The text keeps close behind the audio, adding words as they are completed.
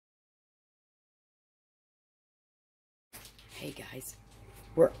Hey guys,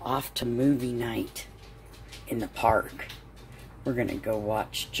 we're off to movie night in the park. We're gonna go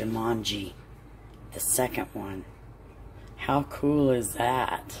watch Jumanji, the second one. How cool is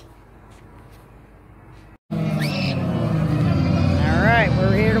that? Alright,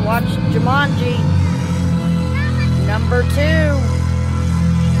 we're here to watch Jumanji number 2.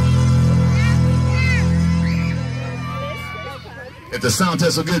 If the sound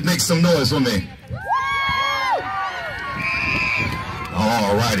test so good, make some noise for me.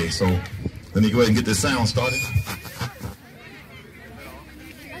 Alrighty, so let me go ahead and get this sound started.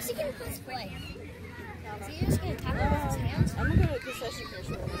 How's he gonna press play? Is he just gonna tap it with his hands? I'm gonna go to the session first.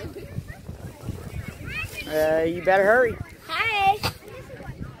 You better hurry. Hi! Come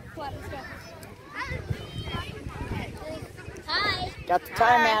on, let's go. Hi! Got the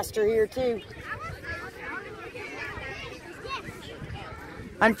Time Master here too.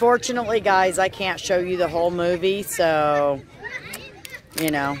 Unfortunately, guys, I can't show you the whole movie, so, you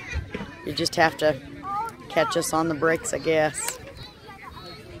know, you just have to catch us on the bricks, I guess.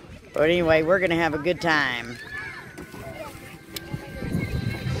 But anyway, we're going to have a good time.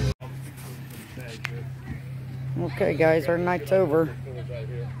 Okay, guys, our night's over.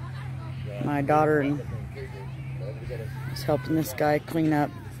 My daughter is helping this guy clean up.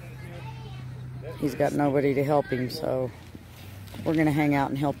 He's got nobody to help him, so we're going to hang out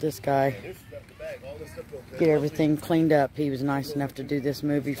and help this guy get everything cleaned up. He was nice enough to do this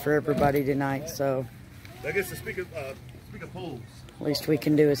movie for everybody tonight, so at least we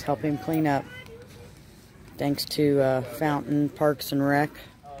can do is help him clean up. Thanks to Fountain Parks and Rec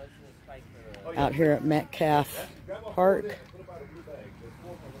out here at Metcalf Park.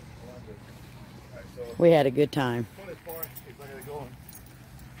 We had a good time.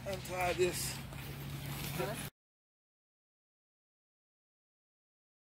 Untie this.